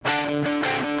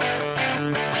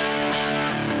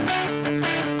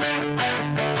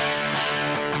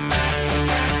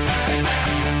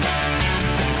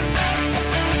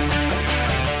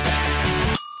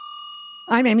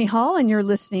I'm Amy Hall, and you're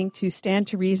listening to Stand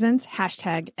to Reason's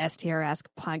 #STRask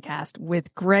podcast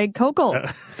with Greg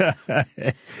Kokel.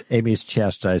 Amy's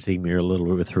chastising me a little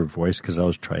with her voice because I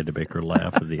was trying to make her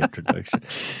laugh in the introduction.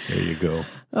 There you go.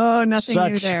 Oh, nothing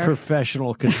new Such there.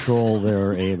 professional control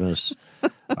there, Amos. All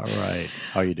right.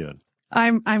 How you doing?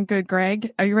 I'm good,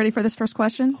 Greg. Are you ready for this first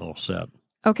question? All set.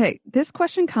 Okay. This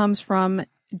question comes from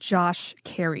Josh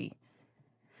Carey.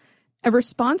 A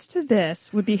response to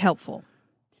this would be helpful.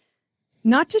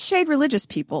 Not to shade religious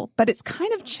people, but it's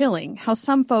kind of chilling how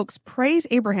some folks praise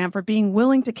Abraham for being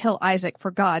willing to kill Isaac for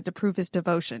God to prove his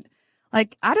devotion.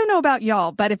 Like, I don't know about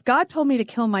y'all, but if God told me to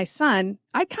kill my son,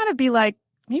 I'd kind of be like,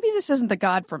 maybe this isn't the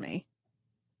God for me.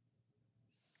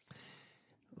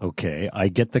 Okay, I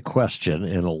get the question,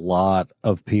 and a lot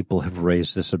of people have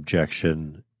raised this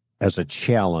objection as a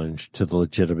challenge to the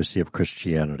legitimacy of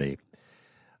Christianity.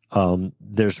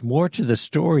 There's more to the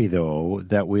story, though,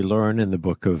 that we learn in the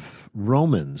book of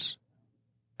Romans.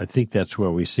 I think that's where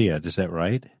we see it. Is that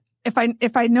right? If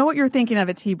I know what you're thinking of,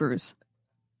 it's Hebrews.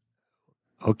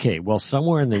 Okay, well,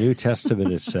 somewhere in the New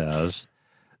Testament it says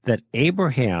that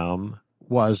Abraham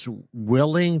was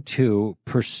willing to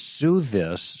pursue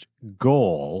this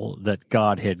goal that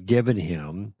God had given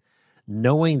him,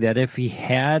 knowing that if he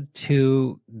had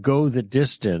to go the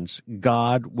distance,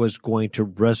 God was going to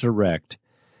resurrect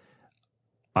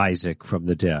Isaac from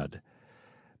the dead,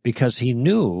 because he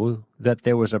knew that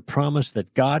there was a promise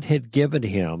that God had given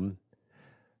him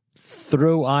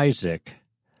through Isaac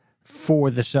for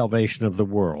the salvation of the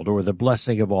world, or the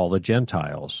blessing of all the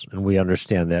Gentiles. And we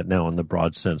understand that now in the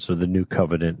broad sense of the new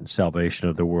covenant and salvation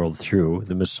of the world through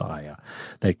the Messiah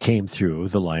that came through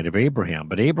the line of Abraham.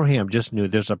 But Abraham just knew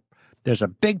there's a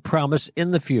big promise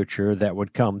in the future that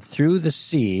would come through the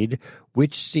seed,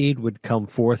 which seed would come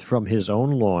forth from his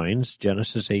own loins,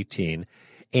 Genesis 18,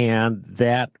 and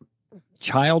that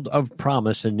child of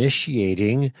promise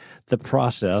initiating the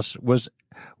process was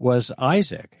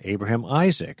Isaac, Abraham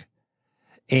Isaac.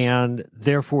 And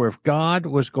therefore, if God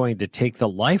was going to take the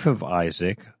life of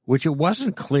Isaac, which it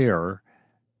wasn't clear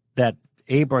that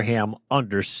Abraham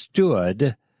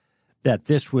understood that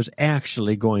this was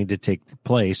actually going to take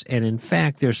place. And in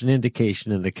fact, there's an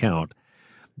indication in the account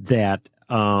that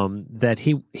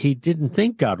he didn't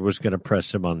think God was going to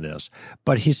press him on this,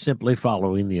 but he's simply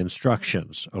following the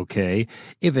instructions, okay?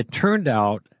 If it turned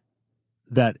out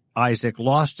that Isaac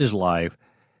lost his life,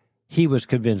 he was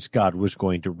convinced God was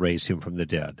going to raise him from the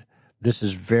dead. This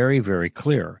is very, very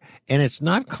clear. And it's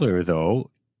not clear,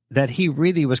 though, that he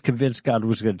really was convinced God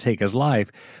was going to take his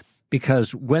life,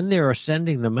 because when they're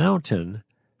ascending the mountain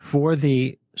for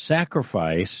the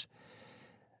sacrifice,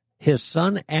 his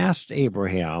son asked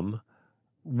Abraham,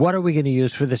 what are we going to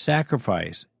use for the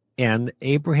sacrifice? And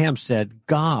Abraham said,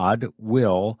 God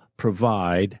will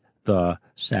provide the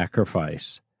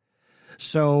sacrifice.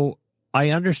 So I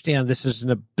understand this is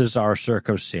a bizarre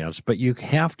circumstance, but you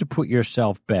have to put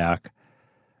yourself back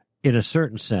in a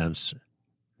certain sense,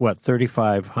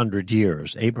 3,500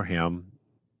 years? Abraham,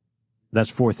 that's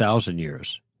 4,000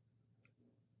 years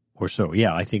or so.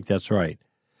 Yeah, I think that's right.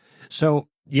 So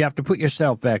you have to put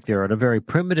yourself back there in a very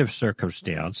primitive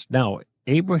circumstance. Now,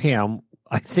 Abraham,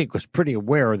 I think, was pretty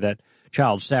aware that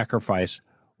child sacrifice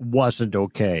wasn't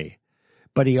okay.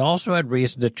 But he also had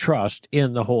reason to trust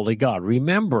in the holy God.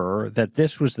 Remember that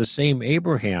this was the same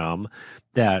Abraham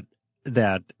that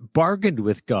bargained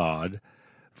with God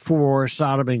for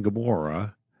Sodom and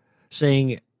Gomorrah,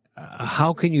 saying,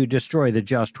 how can you destroy the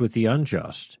just with the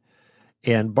unjust?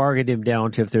 And bargained him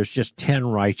down to, if there's just 10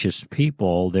 righteous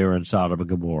people there in Sodom and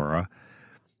Gomorrah,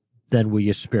 then will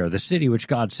you spare the city? Which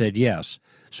God said yes.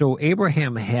 So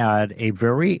Abraham had a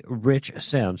very rich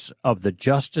sense of the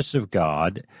justice of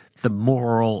God, the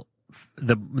moral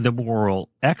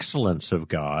excellence of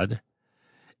God,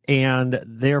 and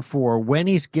therefore when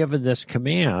he's given this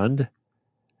command,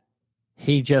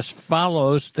 he just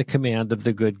follows the command of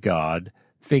the good God,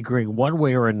 figuring one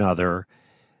way or another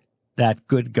that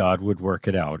good God would work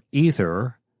it out.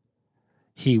 Either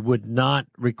he would not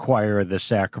require the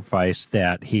sacrifice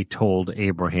that he told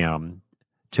Abraham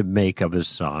to make of his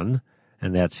son,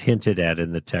 and that's hinted at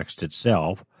in the text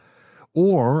itself,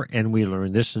 or, and we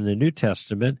learn this in the New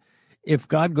Testament, if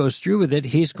God goes through with it,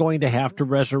 he's going to have to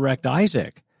resurrect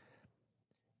Isaac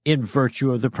in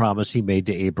virtue of the promise he made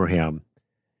to Abraham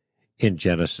in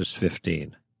Genesis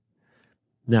 15.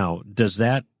 Now, does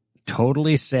that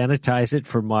totally sanitize it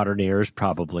for modern ears?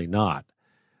 Probably not.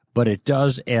 But it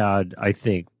does add, I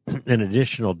think, an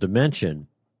additional dimension,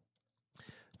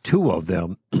 two of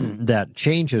them, that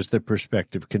changes the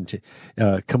perspective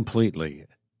completely,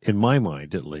 in my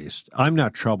mind at least. I'm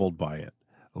not troubled by it,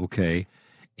 okay?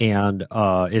 And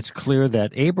it's clear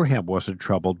that Abraham wasn't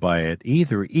troubled by it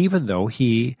either, even though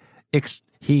he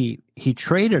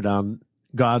traded on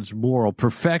God's moral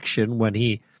perfection when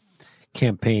he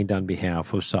campaigned on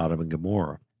behalf of Sodom and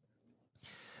Gomorrah.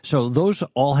 So those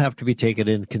all have to be taken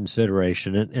in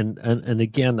consideration. And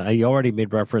again, I already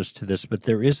made reference to this, but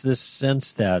there is this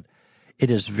sense that it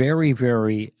is very,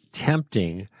 very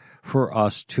tempting for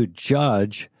us to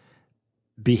judge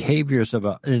behaviors of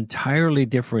an entirely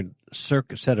different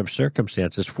set of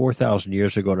circumstances 4,000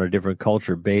 years ago in a different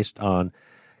culture based on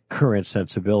current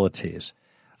sensibilities.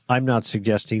 I'm not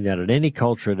suggesting that in any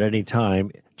culture at any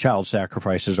time child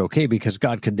sacrifice is okay, because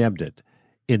God condemned it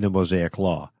in the Mosaic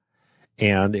Law.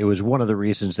 And it was one of the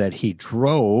reasons that he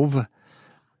drove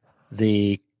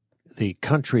the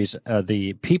countries,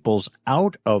 the peoples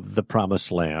out of the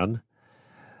promised land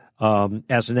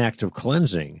as an act of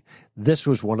cleansing. This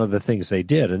was one of the things they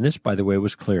did. And this, by the way,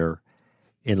 was clear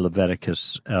in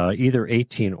Leviticus either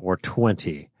 18 or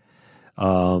 20.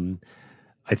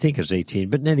 I think it's 18,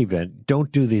 but in any event,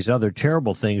 don't do these other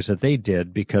terrible things that they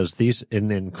did, because these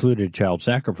included child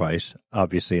sacrifice,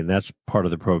 obviously, and that's part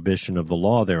of the prohibition of the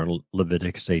law there in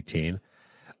Leviticus 18,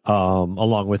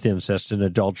 along with incest and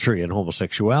adultery and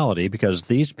homosexuality, because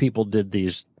these people did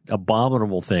these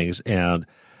abominable things and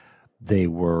they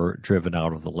were driven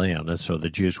out of the land, and so the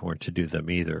Jews weren't to do them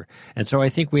either. And so I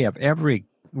think we have every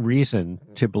reason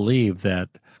to believe that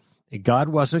God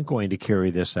wasn't going to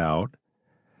carry this out,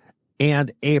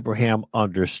 and Abraham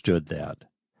understood that.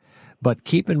 But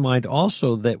keep in mind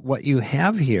also that what you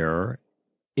have here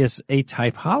is a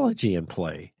typology in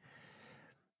play,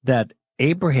 that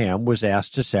Abraham was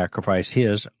asked to sacrifice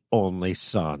his only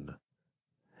son.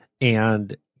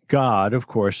 And God, of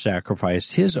course,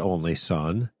 sacrificed his only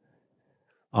son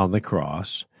on the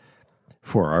cross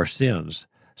for our sins.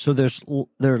 So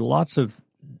there are lots of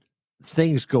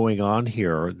things going on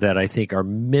here that I think are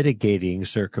mitigating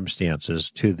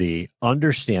circumstances to the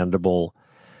understandable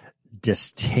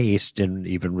distaste and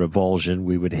even revulsion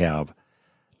we would have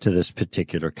to this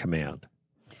particular command.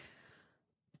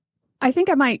 I think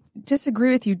I might disagree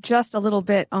with you just a little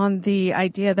bit on the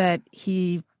idea that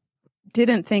he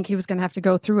didn't think he was going to have to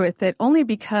go through it, that only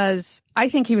because I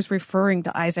think he was referring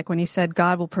to Isaac when he said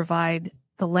God will provide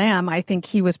the lamb. I think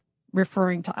he was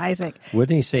referring to Isaac.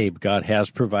 Wouldn't he say God has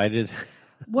provided?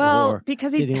 Well,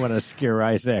 because he didn't want to scare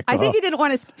Isaac I off? think he didn't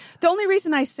want to. The only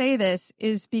reason I say this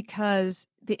is because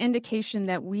the indication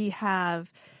that we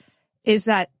have is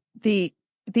that the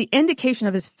indication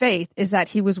of his faith is that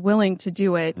he was willing to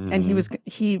do it, mm-hmm.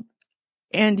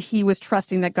 and he was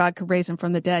trusting that God could raise him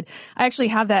from the dead. I actually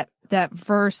have that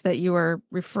verse that you were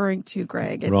referring to,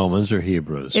 Greg. It's Romans or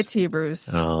Hebrews? It's Hebrews.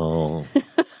 Oh.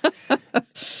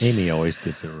 Amy always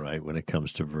gets it right when it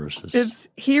comes to verses. It's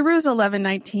Hebrews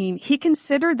 11:19. He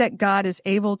considered that God is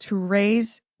able to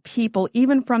raise people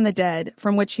even from the dead,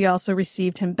 from which he also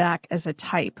received him back as a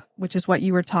type, which is what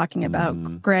you were talking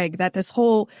about, Greg, that this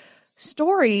whole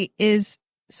story is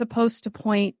supposed to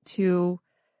point to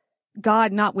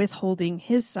God not withholding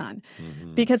his son,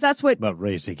 because that's what... But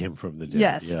raising him from the dead.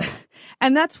 Yes. Yeah.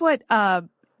 And that's what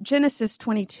Genesis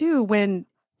 22, when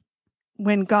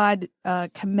God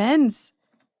commends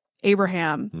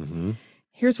Abraham,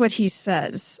 here's what he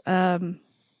says.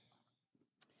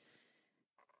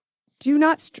 Do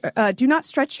not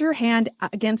stretch your hand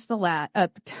against the lad.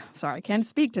 Sorry, I can't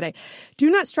speak today. Do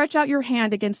not stretch out your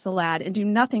hand against the lad and do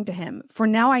nothing to him. For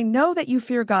now I know that you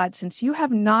fear God, since you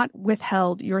have not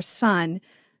withheld your son,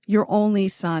 your only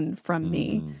son, from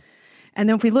me. And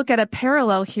then if we look at a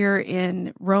parallel here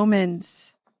in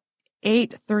Romans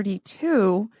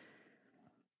 8:32,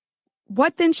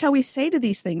 what then shall we say to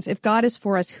these things? If God is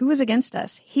for us, who is against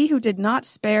us? He who did not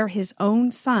spare his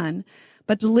own son,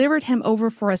 but delivered him over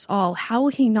for us all, how will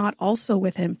he not also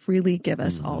with him freely give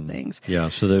us all things? Yeah,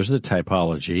 so there's the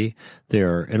typology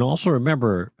there. And also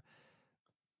remember,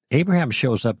 Abraham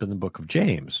shows up in the book of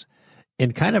James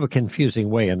in kind of a confusing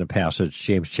way in the passage,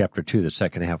 James chapter 2, the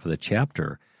second half of the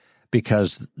chapter,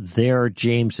 because there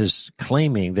James is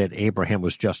claiming that Abraham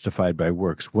was justified by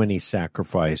works when he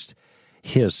sacrificed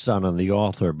his son on the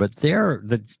altar. But there,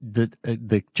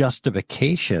 the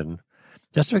justification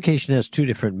has two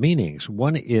different meanings.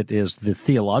 One, it is the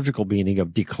theological meaning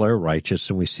of declare righteous,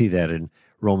 and we see that in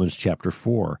Romans chapter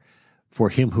 4. For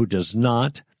him who does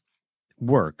not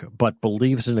work, but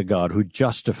believes in a God who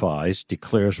justifies,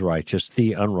 declares righteous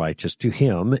the unrighteous, to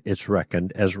him it's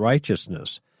reckoned as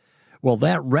righteousness. Well,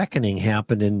 that reckoning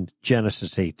happened in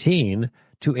Genesis 18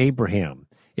 to Abraham.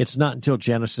 It's not until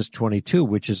Genesis 22,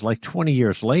 which is like 20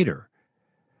 years later,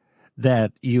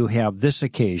 that you have this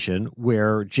occasion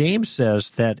where James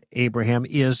says that Abraham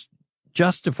is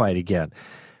justified again.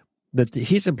 But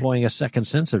he's employing a second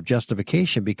sense of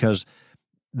justification, because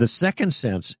the second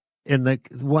sense, in the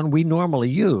one we normally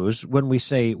use when we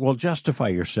say, well, justify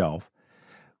yourself,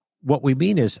 what we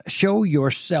mean is show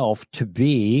yourself to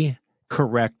be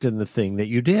correct in the thing that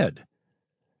you did.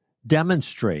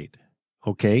 Demonstrate,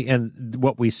 okay? And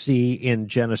what we see in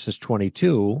Genesis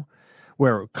 22,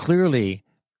 where clearly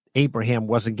Abraham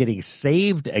wasn't getting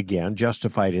saved again,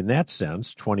 justified in that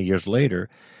sense, 20 years later.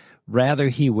 Rather,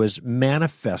 he was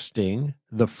manifesting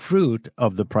the fruit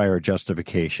of the prior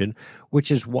justification,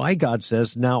 which is why God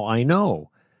says, now I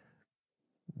know.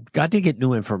 God didn't get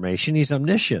new information. He's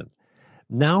omniscient.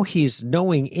 Now he's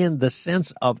knowing in the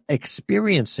sense of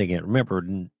experiencing it. Remember,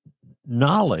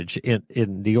 knowledge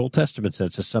in the Old Testament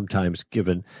sense is sometimes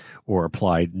given or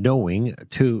applied knowing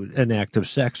to an act of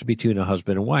sex between a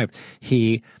husband and wife.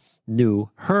 He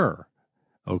knew her.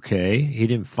 Okay, he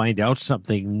didn't find out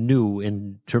something new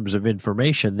in terms of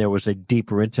information. There was a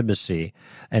deeper intimacy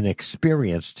and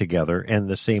experience together, and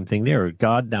the same thing there.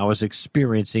 God now is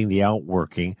experiencing the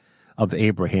outworking of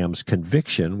Abraham's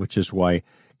conviction, which is why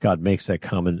God makes that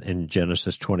comment in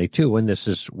Genesis 22, and this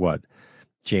is what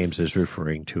James is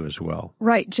referring to as well.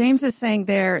 Right. James is saying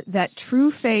there that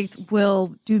true faith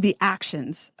will do the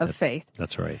actions of faith.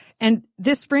 That's right. And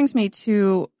this brings me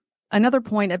to another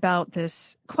point about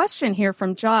this question here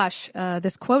from Josh,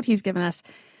 this quote he's given us.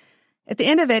 At the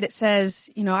end of it, it says,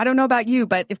 I don't know about you,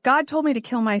 but if God told me to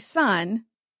kill my son,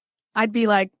 I'd be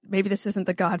like, maybe this isn't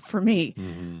the God for me.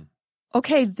 Mm-hmm.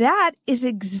 Okay, that is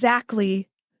exactly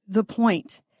the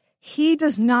point. He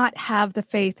does not have the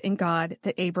faith in God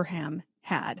that Abraham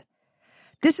had.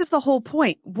 This is the whole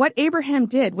point. What Abraham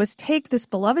did was take this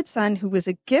beloved son who was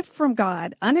a gift from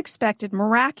God, unexpected,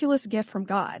 miraculous gift from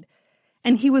God,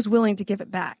 and he was willing to give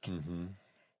it back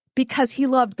because he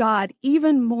loved God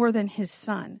even more than his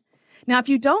son. Now, if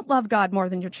you don't love God more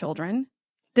than your children,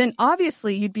 then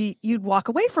obviously you'd walk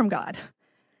away from God.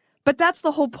 But that's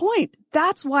the whole point.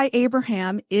 That's why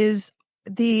Abraham is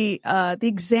the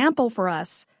example for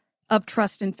us of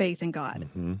trust and faith in God.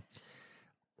 Mm-hmm.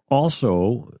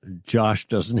 Also, Josh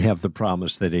doesn't have the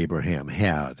promise that Abraham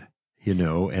had,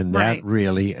 and that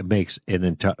really makes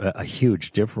a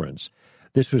huge difference.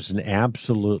 This was an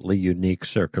absolutely unique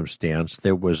circumstance.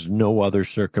 There was no other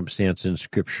circumstance in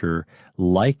Scripture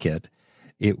like it.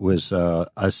 It was a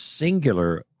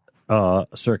singular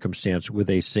circumstance with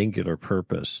a singular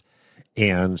purpose.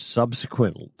 And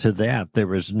subsequent to that,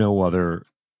 there is no other,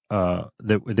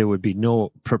 there would be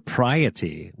no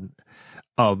propriety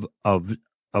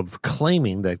of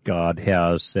claiming that God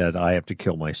has said, I have to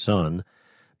kill my son,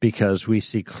 because we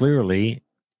see clearly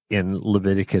in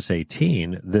Leviticus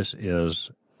 18, this is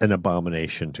an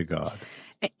abomination to God.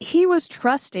 He was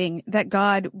trusting that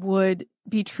God would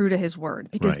be true to his word,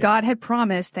 because God had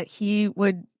promised that he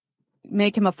would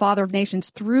make him a father of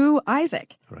nations through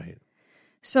Isaac. Right.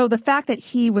 So the fact that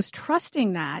he was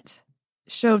trusting that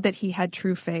showed that he had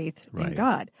true faith in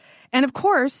God. And of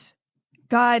course,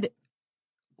 God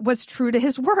was true to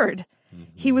his word. Mm-hmm.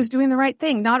 He was doing the right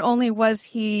thing. Not only was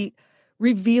he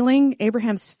revealing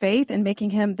Abraham's faith and making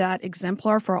him that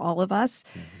exemplar for all of us,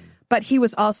 but he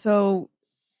was also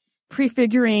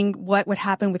prefiguring what would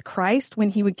happen with Christ when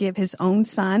he would give his own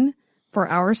son for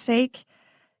our sake.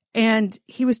 And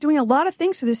he was doing a lot of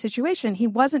things to this situation. He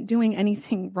wasn't doing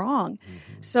anything wrong.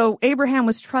 Mm-hmm. So Abraham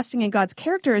was trusting in God's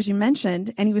character, as you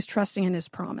mentioned, and he was trusting in his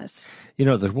promise.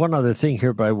 There's one other thing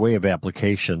here by way of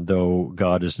application, though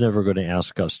God is never going to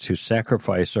ask us to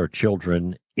sacrifice our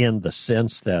children in the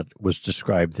sense that was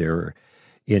described there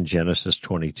in Genesis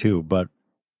 22. But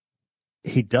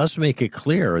he does make it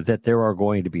clear that there are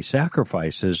going to be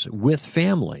sacrifices with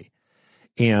family.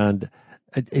 And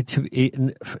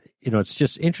it's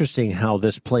just interesting how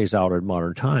this plays out in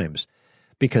modern times,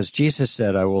 because Jesus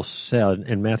said, I will send,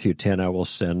 in Matthew 10, I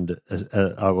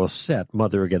will set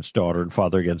mother against daughter and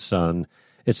father against son,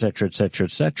 etc., etc.,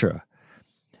 etc.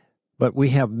 But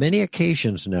we have many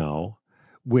occasions now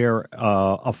where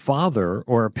a father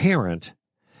or a parent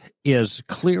is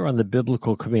clear on the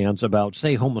biblical commands about,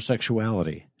 say,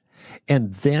 homosexuality,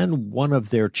 and then one of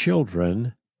their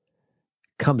children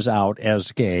comes out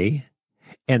as gay,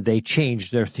 and they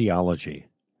change their theology.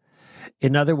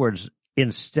 In other words,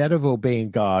 instead of obeying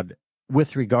God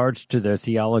with regards to their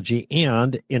theology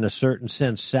and, in a certain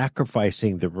sense,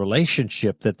 sacrificing the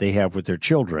relationship that they have with their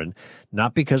children,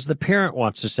 not because the parent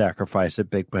wants to sacrifice it,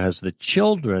 but because the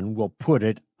children will put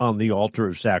it on the altar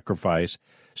of sacrifice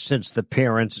since the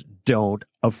parents don't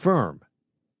affirm.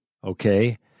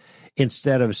 Okay?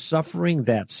 Instead of suffering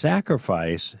that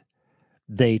sacrifice,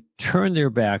 they turn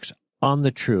their backs on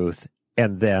the truth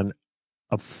and then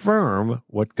affirm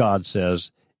what God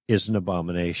says is an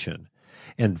abomination.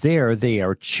 And there they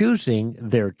are choosing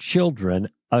their children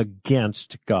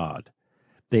against God.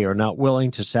 They are not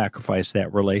willing to sacrifice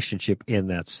that relationship in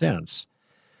that sense.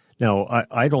 Now,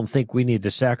 I don't think we need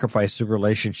to sacrifice the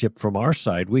relationship from our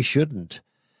side. We shouldn't.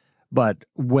 But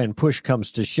when push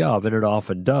comes to shove, and it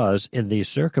often does in these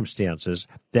circumstances,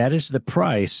 that is the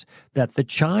price that the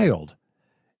child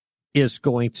is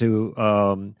going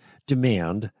to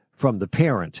demand from the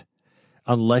parent,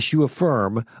 unless you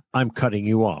affirm, I'm cutting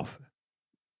you off,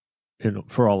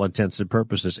 for all intents and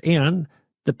purposes. And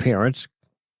the parents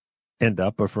end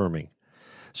up affirming.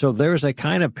 So there's a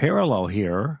kind of parallel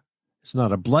here. It's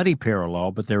not a bloody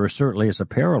parallel, but there certainly is a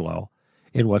parallel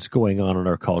in what's going on in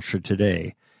our culture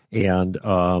today. And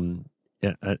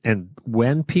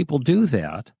when people do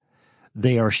that,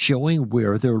 they are showing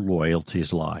where their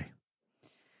loyalties lie.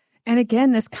 And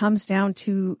again, this comes down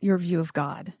to your view of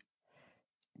God.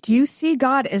 Do you see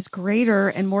God as greater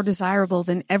and more desirable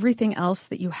than everything else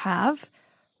that you have,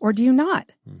 or do you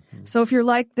not? Mm-hmm. So if you're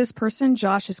like this person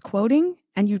Josh is quoting,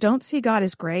 and you don't see God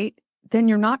as great, then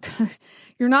you're not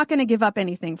going to give up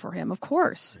anything for him, of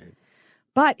course. Right.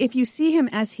 But if you see him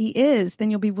as he is, then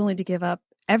you'll be willing to give up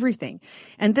everything.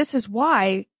 And this is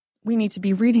why we need to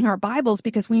be reading our Bibles,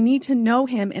 because we need to know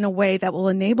him in a way that will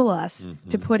enable us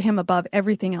to put him above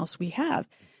everything else we have.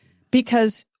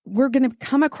 Because we're going to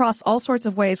come across all sorts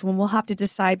of ways when we'll have to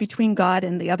decide between God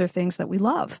and the other things that we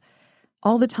love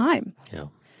all the time. Yeah.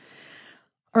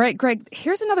 All right, Greg,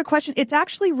 here's another question. It's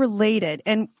actually related,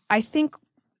 and I think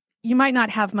you might not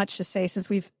have much to say since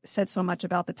we've said so much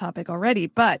about the topic already,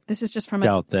 but this is just from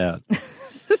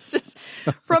this is just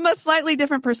from a slightly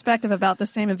different perspective about the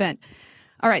same event.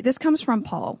 All right, this comes from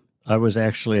Paul. I was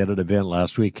actually at an event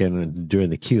last weekend, and during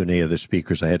the Q&A of the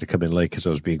speakers, I had to come in late because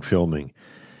I was being filming.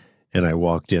 And I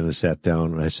walked in and sat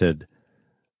down, and I said,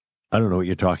 I don't know what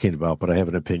you're talking about, but I have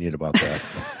an opinion about that.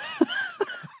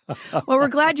 Well, we're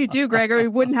glad you do, Greg, or we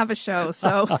wouldn't have a show.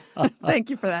 So thank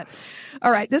you for that.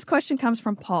 All right, this question comes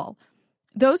from Paul.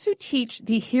 Those who teach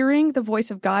the hearing the voice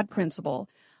of God principle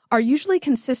are usually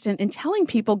consistent in telling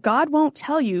people God won't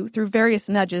tell you through various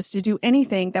nudges to do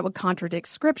anything that would contradict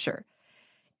Scripture.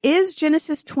 Is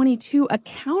Genesis 22 a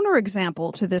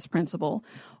counterexample to this principle,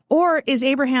 or is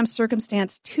Abraham's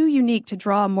circumstance too unique to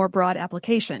draw a more broad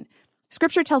application?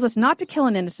 Scripture tells us not to kill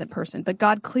an innocent person, but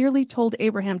God clearly told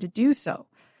Abraham to do so.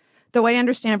 Though I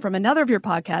understand from another of your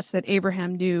podcasts that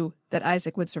Abraham knew that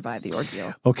Isaac would survive the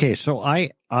ordeal. Okay, so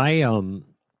I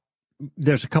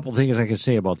there's a couple things I can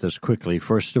say about this quickly.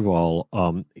 First of all,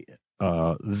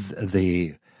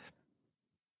 the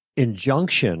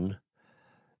injunction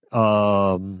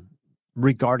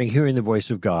regarding hearing the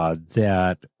voice of God,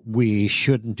 that we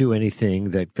shouldn't do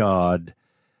anything that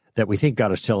we think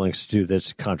God is telling us to do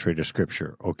that's contrary to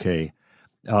Scripture. Okay,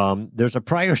 there's a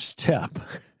prior step.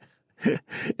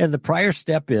 And the prior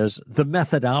step is the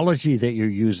methodology that you're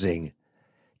using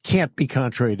can't be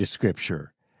contrary to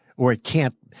Scripture. Or it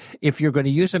can't, if you're going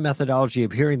to use a methodology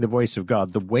of hearing the voice of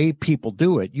God, the way people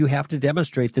do it, you have to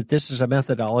demonstrate that this is a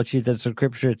methodology that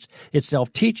Scripture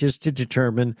itself teaches to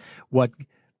determine what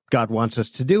God wants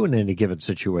us to do in any given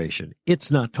situation.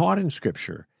 It's not taught in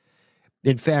Scripture.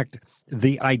 In fact,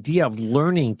 the idea of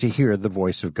learning to hear the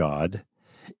voice of God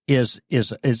is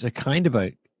a kind of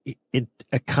a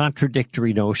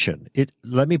contradictory notion.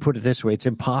 Let me put it this way. It's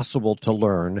impossible to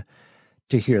learn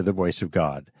to hear the voice of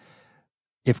God.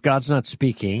 If God's not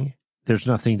speaking, there's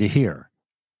nothing to hear.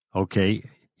 Okay?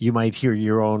 You might hear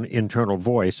your own internal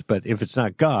voice, but if it's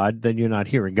not God, then you're not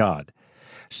hearing God.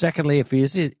 Secondly, if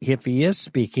he is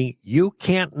speaking, you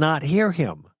can't not hear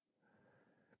him,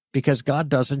 because God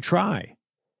doesn't try.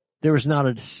 There is not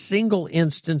a single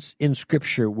instance in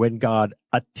Scripture when God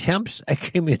attempts a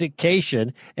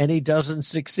communication and he doesn't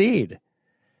succeed.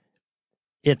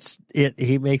 He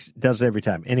does it every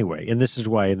time. Anyway, and this is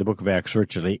why in the book of Acts,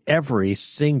 virtually every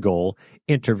single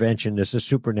intervention is a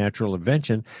supernatural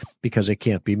invention, because it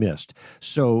can't be missed.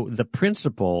 So the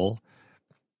principle,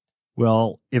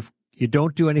 well, if you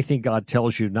don't do anything God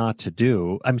tells you not to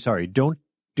do, don't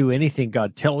do anything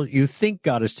you think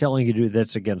God is telling you to do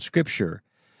that's against Scripture,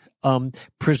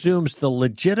 presumes the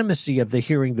legitimacy of the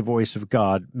hearing the voice of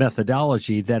God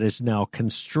methodology that is now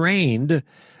constrained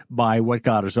by what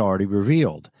God has already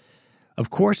revealed. Of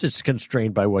course, it's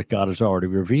constrained by what God has already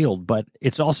revealed, but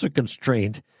it's also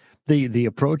constrained, the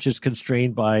approach is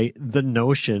constrained by the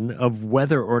notion of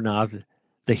whether or not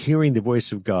the hearing the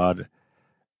voice of God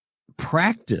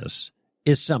practice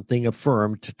is something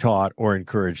affirmed, taught, or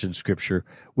encouraged in Scripture,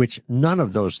 which none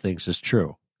of those things is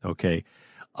true, okay?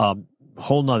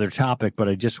 Whole nother topic, but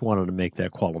I just wanted to make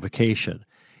that qualification.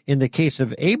 In the case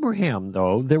of Abraham,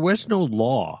 though, there was no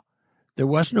law. There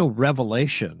was no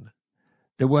revelation.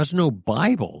 There was no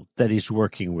Bible that he's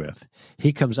working with.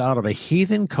 He comes out of a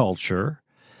heathen culture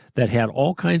that had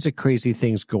all kinds of crazy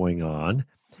things going on,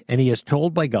 and he is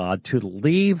told by God to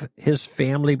leave his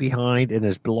family behind and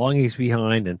his belongings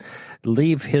behind and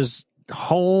leave his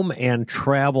home and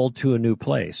travel to a new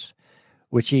place,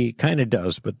 which he kind of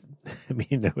does. But, I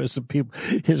mean, there was some people,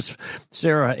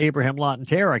 Sarah, Abraham, Lot, and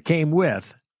Terah came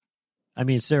with.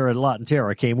 Sarah, Lot, and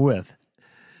Terah came with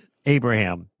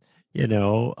Abraham,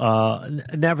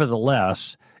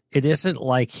 Nevertheless, it isn't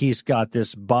like he's got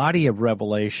this body of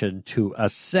revelation to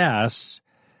assess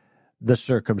the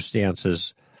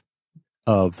circumstances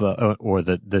of or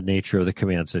the nature of the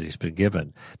commands that he's been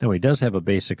given. Now, he does have a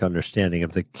basic understanding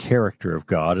of the character of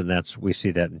God, and we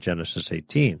see that in Genesis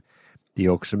 18. The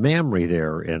oaks of Mamre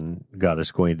there, and God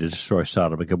is going to destroy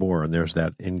Sodom and Gomorrah, and there's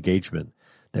that engagement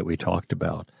that we talked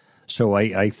about. So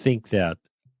I think that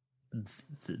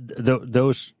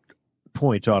those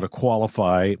points ought to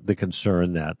qualify the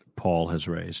concern that Paul has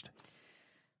raised.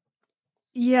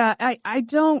 Yeah, I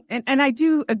don't, and I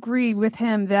do agree with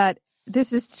him that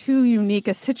this is too unique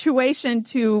a situation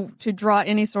to draw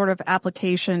any sort of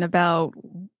application about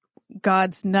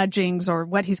God's nudgings or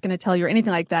what he's going to tell you or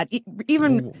anything like that,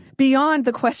 even beyond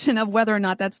the question of whether or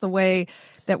not that's the way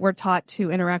that we're taught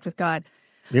to interact with God.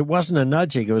 It wasn't a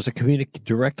nudging; it was a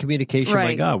direct communication by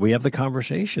Right. God. We have the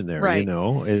conversation there, Right.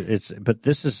 But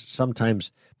this is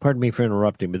sometimes. Pardon me for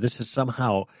interrupting, but this is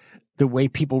somehow the way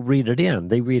people read it in.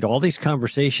 They read all these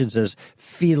conversations as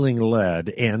feeling led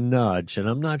and nudge, and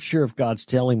I'm not sure if God's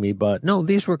telling me, but no,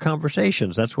 these were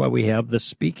conversations. That's why we have the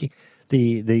speaking,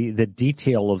 the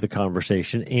detail of the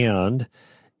conversation, and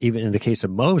even in the case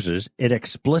of Moses, it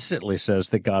explicitly says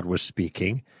that God was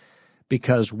speaking,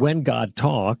 because when God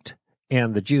talked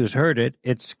and the Jews heard it,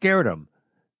 it scared them.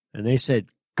 And they said,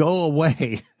 go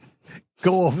away,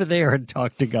 go over there and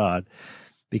talk to God,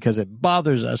 because it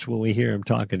bothers us when we hear him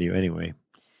talking to you anyway.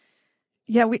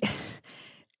 Yeah,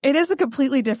 it is a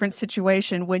completely different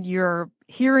situation when you're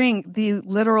hearing the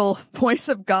literal voice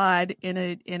of God in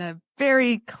a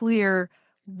very clear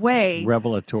way.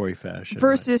 Revelatory fashion.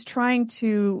 Versus trying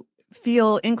to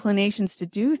feel inclinations to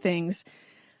do things.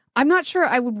 I'm not sure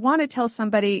I would want to tell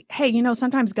somebody, hey,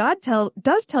 sometimes God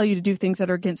does tell you to do things that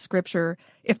are against Scripture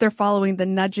if they're following the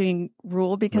nudging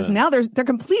rule, because now they're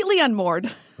completely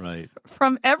unmoored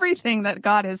from everything that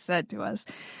God has said to us.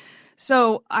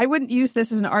 So I wouldn't use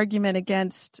this as an argument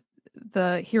against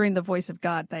the hearing the voice of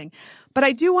God thing. But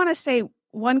I do want to say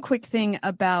one quick thing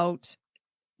about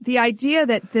the idea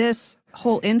that this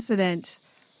whole incident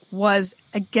was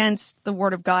against the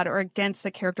word of God or against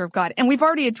the character of God. And we've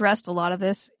already addressed a lot of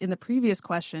this in the previous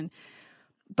question.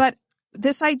 But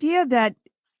this idea that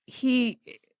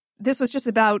this was just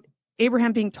about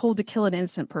Abraham being told to kill an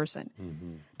innocent person.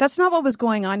 Mm-hmm. That's not what was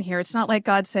going on here. It's not like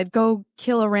God said, go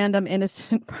kill a random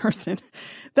innocent person.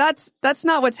 That's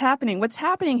not what's happening. What's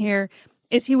happening here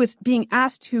is he was being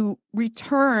asked to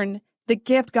return the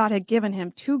gift God had given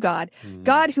him to God. Mm-hmm.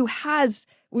 God who has,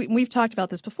 we've talked about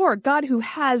this before, God who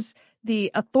has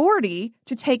the authority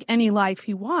to take any life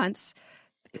he wants,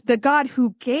 the God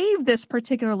who gave this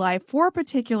particular life for a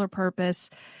particular purpose,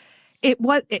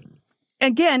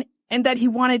 again, and that he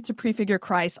wanted to prefigure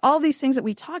Christ. All these things that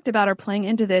we talked about are playing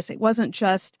into this. It wasn't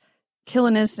just kill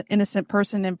an innocent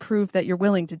person and prove that you're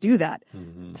willing to do that.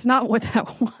 Mm-hmm. It's not what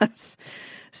that was.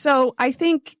 So I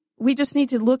think we just need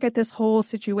to look at this whole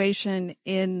situation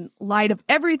in light of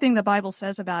everything the Bible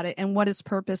says about it and what its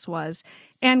purpose was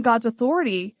and God's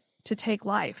authority to take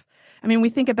life. I mean, we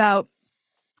think about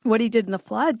what he did in the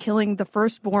flood, killing the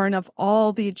firstborn of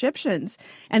all the Egyptians.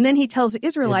 And then he tells the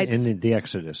Israelites. In the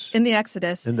Exodus. In the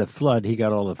Exodus. In the flood, he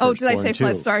got all the firstborn, did I say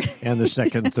flood? Sorry. And the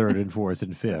second, third, and fourth,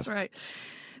 and fifth. That's right.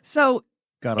 So.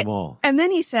 Got them all. And then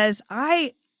he says,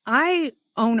 I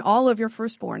own all of your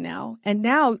firstborn now. And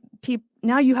now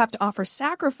you have to offer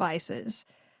sacrifices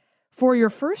for your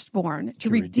firstborn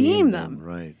to redeem them.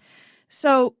 Right.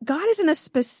 So God is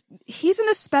he's in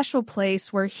a special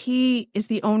place where he is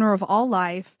the owner of all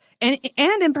life, and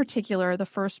in particular the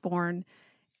firstborn,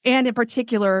 and in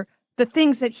particular the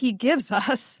things that he gives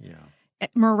us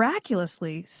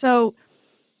miraculously. So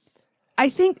I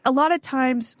think a lot of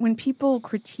times when people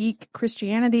critique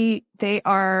Christianity, they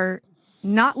are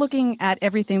not looking at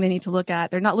everything they need to look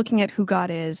at. They're not looking at who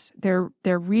God is. They're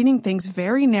reading things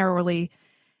very narrowly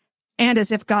and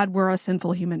as if God were a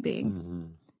sinful human being. Mm-hmm.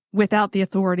 Without the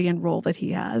authority and role that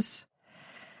he has.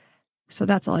 So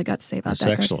that's all I got to say about that.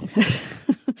 That's excellent.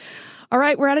 All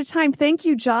right, we're out of time. Thank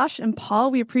you, Josh and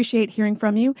Paul. We appreciate hearing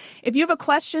from you. If you have a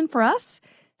question for us,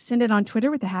 send it on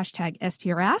Twitter with the hashtag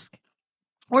STRask.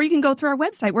 Or you can go through our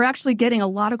website. We're actually getting a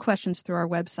lot of questions through our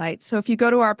website. So if you go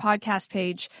to our podcast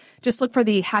page, just look for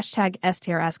the hashtag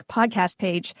STRask podcast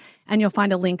page, and you'll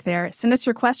find a link there. Send us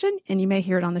your question, and you may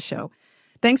hear it on the show.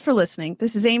 Thanks for listening.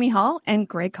 This is Amy Hall and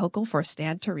Greg Kokel for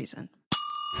Stand to Reason.